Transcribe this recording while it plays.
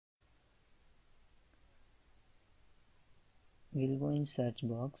we'll go in search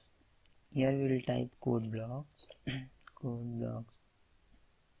box. Here we will type code blocks. Code blocks.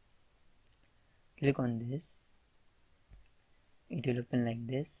 Click on this. It will open like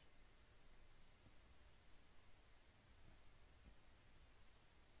this.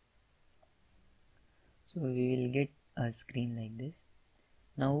 So we will get a screen like this.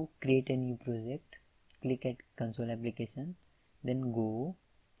 Now create a new project. Click at console application, then go,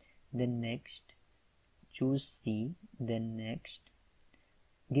 then next, choose C, then next.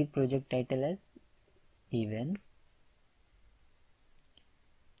 Give project title as event.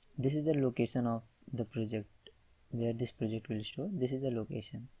 This is the location of the project where this project will store. This is the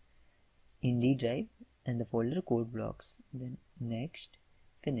location in D drive and the folder code blocks. Then next,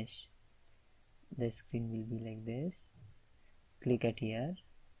 finish. The screen will be like this. Click at here,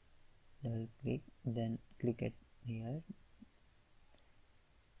 double click, then click at here,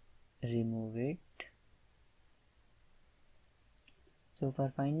 remove it. So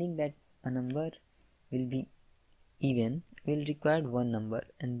for finding that a number will be even, we'll require one number,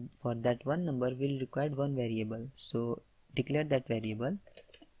 and for that one number we'll require one variable. So declare that variable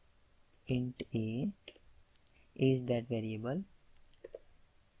int a is that variable.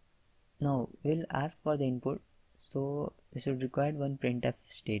 Now we'll ask for the input, so we should require one printf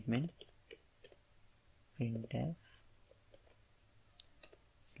statement. Printf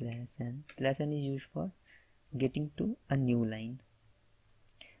 /n. /n is used for getting to a new line.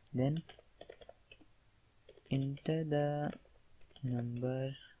 Then enter the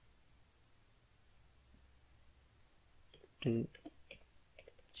number to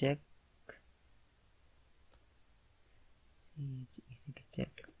check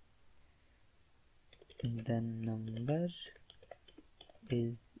the number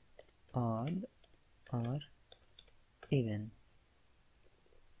is odd or even.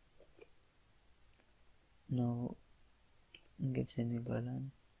 Now give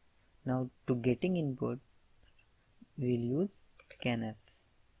semicolon. Now to getting input we'll use scanf.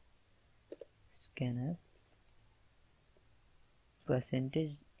 Scanf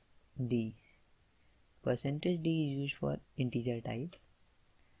 %d. Percentage d is used for integer type.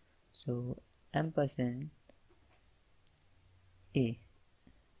 So ampersand a,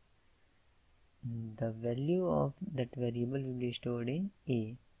 the value of that variable will be stored in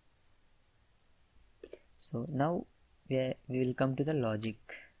a. So now we will come to the logic,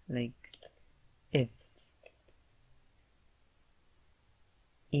 like if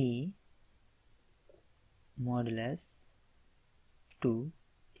a modulus 2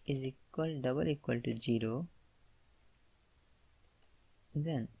 is double equal to 0,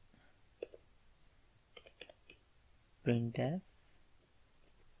 then printf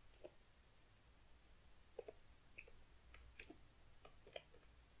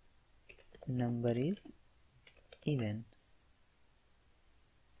number is even.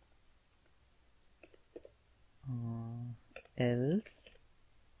 Else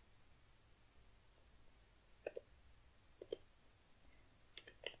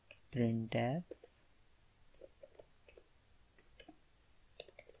printf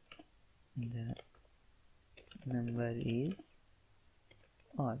the number is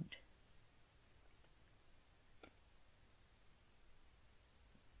odd.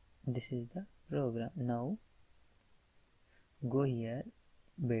 This is the program. Now go here,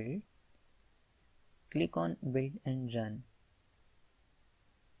 build, click on build and run.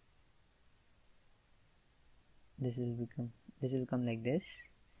 This will come like this.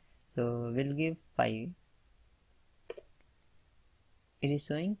 So we'll give 5. It is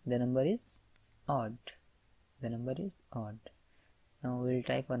showing the number is odd. The number is odd. Now we'll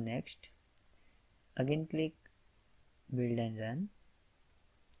try for next. Again click build and run.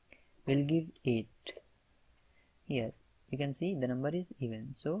 We'll give 8. Here you can see the number is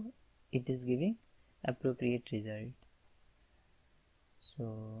even, so it is giving appropriate result.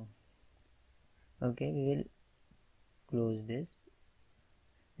 So okay, we will close this.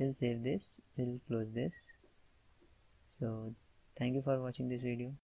 We'll save this. We'll close this. So thank you for watching this video.